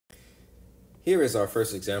Here is our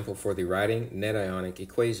first example for the writing net ionic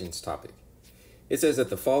equations topic. It says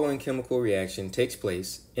that the following chemical reaction takes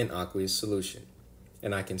place in aqueous solution,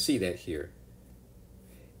 and I can see that here.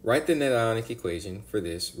 Write the net ionic equation for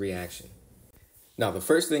this reaction. Now, the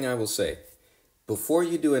first thing I will say, before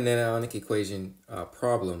you do a net ionic equation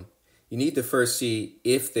problem, you need to first see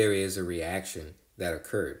if there is a reaction that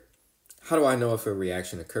occurred. How do I know if a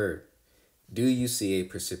reaction occurred? Do you see a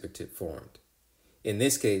precipitate formed? In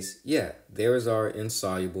this case, yeah, there is our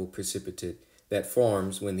insoluble precipitate that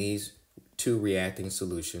forms when these two reacting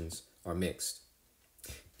solutions are mixed.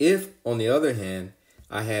 If, on the other hand,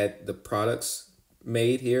 I had the products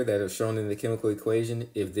made here that are shown in the chemical equation,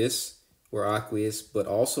 if this were aqueous, but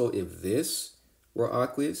also if this were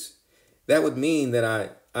aqueous, that would mean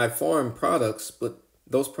that I formed products, but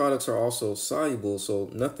those products are also soluble,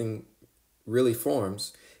 so nothing really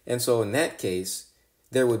forms. And so in that case,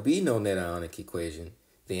 there would be no net ionic equation.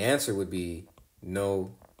 The answer would be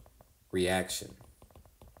no reaction.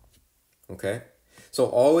 Okay? So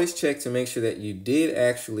always check to make sure that you did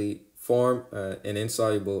actually form an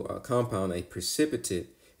insoluble compound, a precipitate.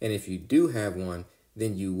 And if you do have one,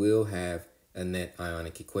 then you will have a net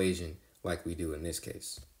ionic equation like we do in this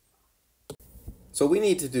case. So we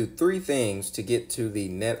need to do three things to get to the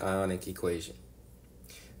net ionic equation.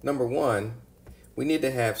 Number one, we need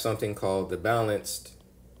to have something called the balanced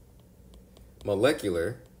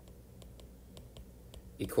molecular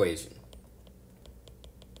equation.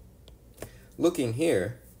 Looking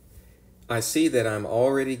here, I see that I'm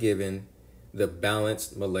already given the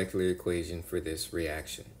balanced molecular equation for this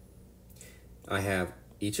reaction. I have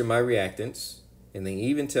each of my reactants, and they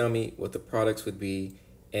even tell me what the products would be,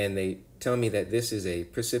 and they tell me that this is a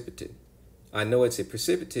precipitate. I know it's a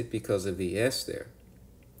precipitate because of the S there.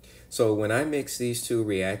 So when I mix these two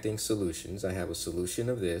reacting solutions, I have a solution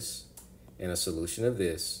of this and a solution of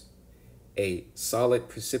this. A solid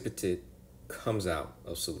precipitate comes out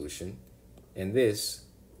of solution, and this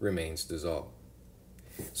remains dissolved.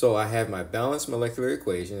 So I have my balanced molecular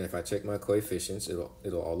equation. If I check my coefficients,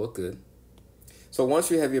 it'll all look good. So once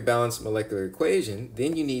you have your balanced molecular equation,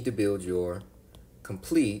 then you need to build your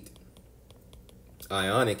complete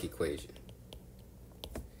ionic equation.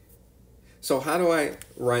 So how do I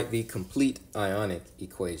write the complete ionic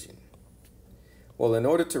equation? Well, in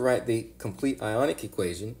order to write the complete ionic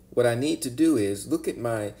equation, what I need to do is look at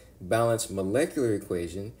my balanced molecular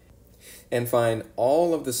equation and find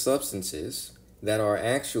all of the substances that are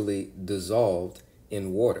actually dissolved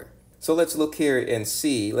in water. So let's look here and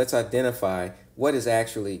see, let's identify what is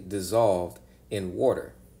actually dissolved in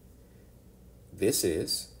water. This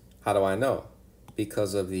is, how do I know?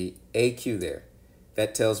 Because of the AQ there.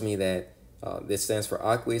 That tells me that this stands for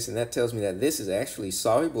aqueous, and that tells me that this is actually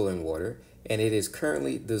soluble in water, and it is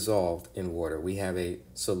currently dissolved in water. We have a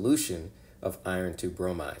solution of iron 2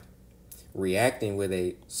 bromide reacting with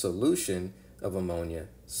a solution of ammonia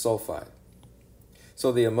sulfide.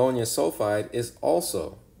 So the ammonia sulfide is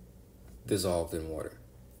also dissolved in water.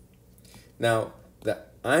 Now, the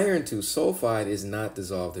iron 2 sulfide is not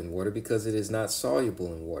dissolved in water because it is not soluble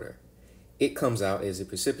in water. It comes out as a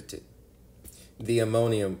precipitate. The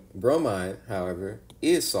ammonium bromide, however,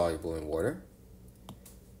 is soluble in water,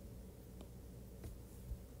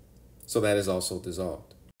 so that is also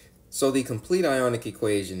dissolved. So the complete ionic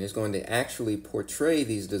equation is going to actually portray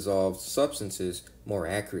these dissolved substances more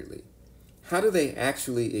accurately. How do they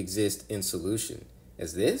actually exist in solution?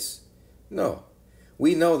 As this? No.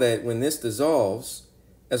 We know that when this dissolves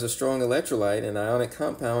as a strong electrolyte, an ionic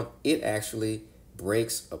compound, it actually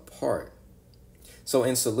breaks apart. So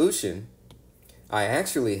in solution, I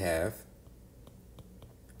actually have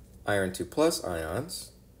iron 2 plus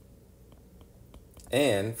ions,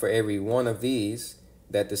 and for every one of these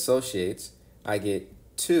that dissociates, I get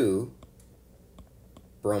 2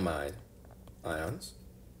 bromide ions.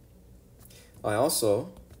 I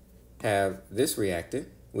also have this reactant,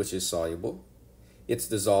 which is soluble. It's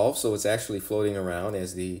dissolved, so it's actually floating around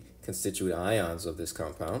as the constituent ions of this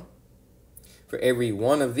compound. For every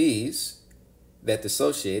one of these that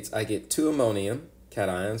dissociates, I get 2 ammonium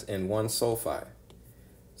cations and 1 sulfide.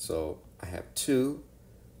 So I have 2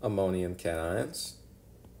 ammonium cations.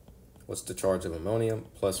 What's the charge of ammonium?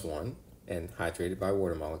 +1, and hydrated by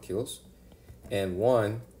water molecules. And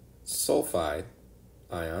 1 sulfide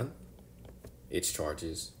ion. Its charge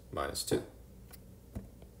is -2.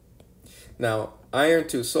 Now, iron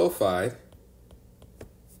 2 sulfide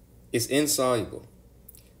is insoluble.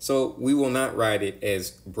 So we will not write it as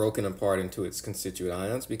broken apart into its constituent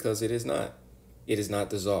ions because it is not. It is not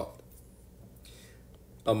dissolved.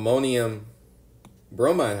 Ammonium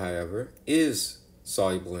bromide, however, is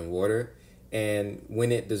soluble in water, and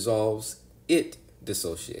when it dissolves, it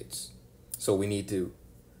dissociates. So we need to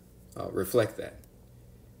reflect that.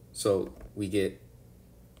 So we get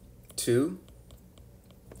 2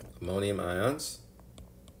 ammonium ions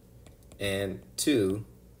and 2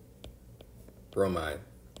 bromide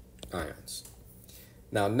ions.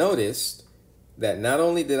 Now notice that not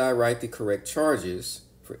only did I write the correct charges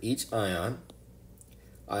for each ion,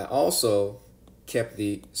 I also kept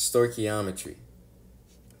the stoichiometry.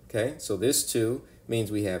 Okay, so this 2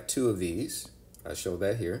 means we have 2 of these. I showed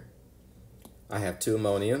that here. I have 2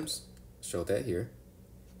 ammoniums. Showed that here.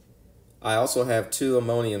 I also have 2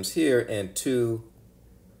 ammoniums here and 2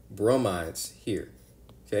 bromides here.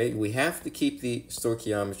 Okay, we have to keep the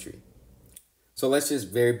stoichiometry. So let's just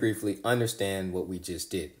very briefly understand what we just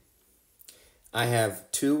did. I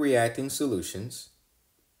have 2 reacting solutions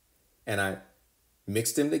and I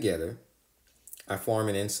mix them together. I form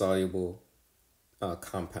an insoluble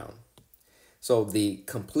compound. So the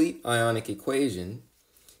complete ionic equation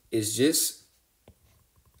is just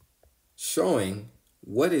showing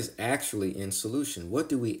what is actually in solution. What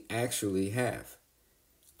do we actually have?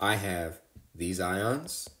 I have these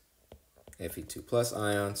ions, Fe2 plus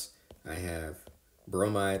ions. I have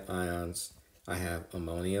bromide ions. I have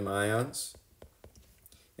ammonium ions.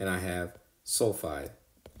 And I have sulfide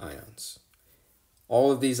ions.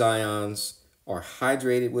 All of these ions are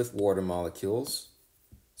hydrated with water molecules.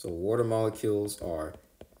 So water molecules are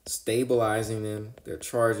stabilizing them, their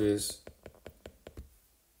charges,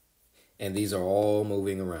 and these are all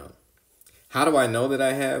moving around. How do I know that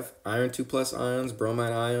I have iron 2 plus ions,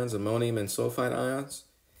 bromide ions, ammonium and sulfide ions?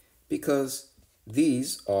 Because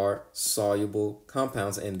these are soluble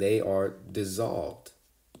compounds and they are dissolved.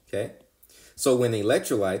 Okay? So when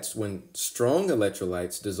strong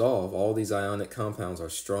electrolytes dissolve, all these ionic compounds are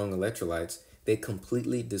strong electrolytes, they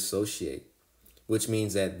completely dissociate, which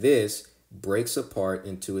means that this breaks apart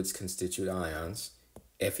into its constituent ions,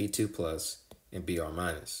 Fe2 plus and Br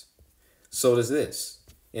minus. So does this,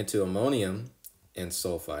 into ammonium and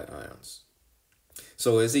sulfide ions.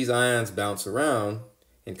 So as these ions bounce around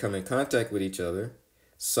and come in contact with each other,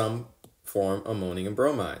 some form ammonium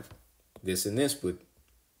bromide. This and this would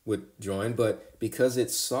join, but because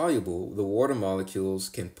it's soluble, the water molecules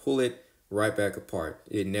can pull it right back apart.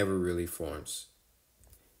 It never really forms.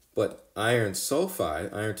 But iron 2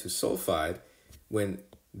 sulfide, when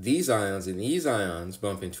these ions and these ions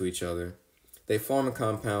bump into each other, they form a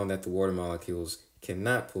compound that the water molecules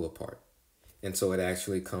cannot pull apart. And so it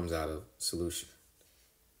actually comes out of solution.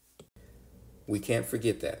 We can't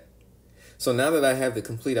forget that. So now that I have the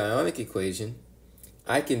complete ionic equation,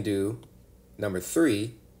 I can do number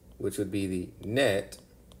 3, which would be the net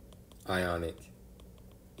ionic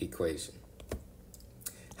equation.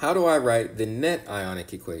 How do I write the net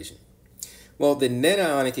ionic equation? Well, the net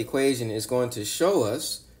ionic equation is going to show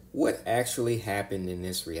us what actually happened in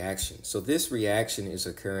this reaction. So this reaction is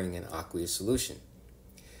occurring in aqueous solution.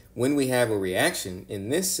 When we have a reaction in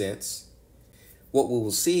this sense, what we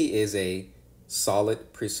will see is a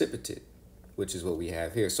solid precipitate, which is what we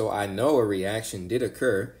have here. So I know a reaction did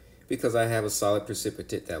occur because I have a solid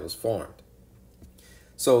precipitate that was formed.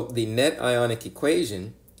 So the net ionic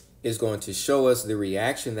equation is going to show us the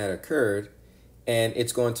reaction that occurred, and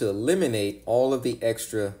it's going to eliminate all of the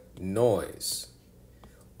extra noise.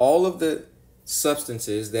 All of the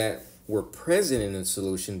substances that were present in the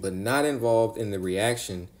solution but not involved in the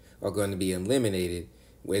reaction are going to be eliminated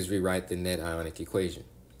as we write the net ionic equation.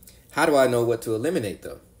 How do I know what to eliminate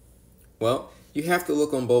though? Well, you have to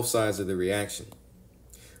look on both sides of the reaction.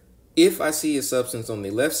 If I see a substance on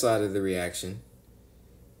the left side of the reaction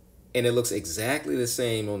and it looks exactly the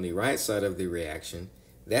same on the right side of the reaction,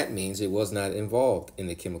 that means it was not involved in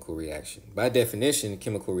the chemical reaction. By definition,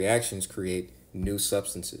 chemical reactions create new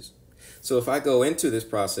substances. So if I go into this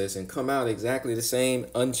process and come out exactly the same,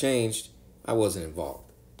 unchanged, I wasn't involved.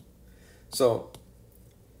 So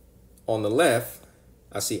on the left,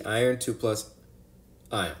 I see iron 2 plus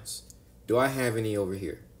ions. Do I have any over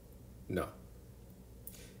here? No.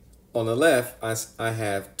 On the left, I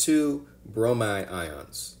have 2 bromide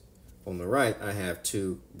ions. On the right, I have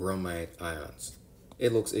 2 bromide ions.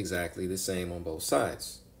 It looks exactly the same on both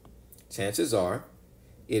sides. Chances are,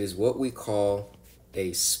 it is what we call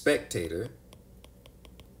a spectator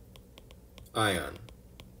ion.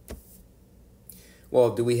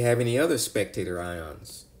 Well, do we have any other spectator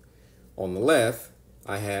ions? On the left,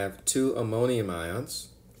 I have 2 ammonium ions.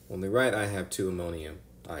 On the right, I have 2 ammonium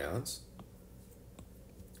ions.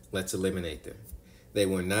 Let's eliminate them. They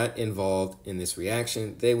were not involved in this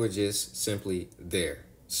reaction. They were just simply there,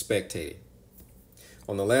 spectating.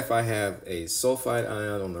 On the left, I have a sulfide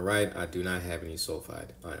ion. On the right, I do not have any sulfide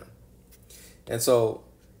ion. And so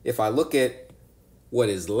if I look at what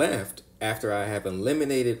is left after I have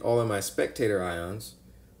eliminated all of my spectator ions,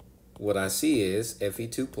 what I see is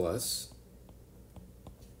Fe2 plus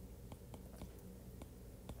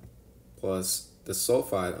the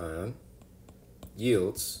sulfide ion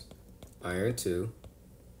yields iron 2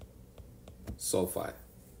 sulfide.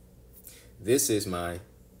 This is my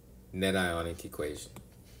net ionic equation.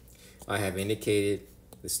 I have indicated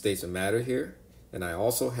the states of matter here, and I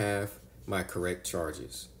also have my correct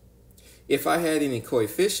charges. If I had any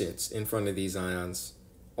coefficients in front of these ions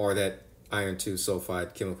or that iron 2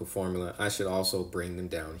 sulfide chemical formula, I should also bring them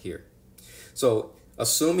down here. So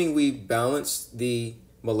assuming we balanced the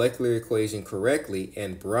molecular equation correctly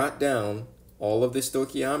and brought down all of the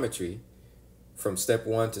stoichiometry from step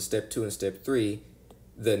 1 to step 2 and step 3,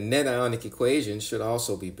 the net ionic equation should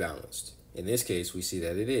also be balanced. In this case, we see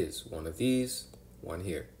that it is one of these, one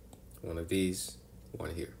here, one of these,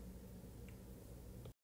 one here.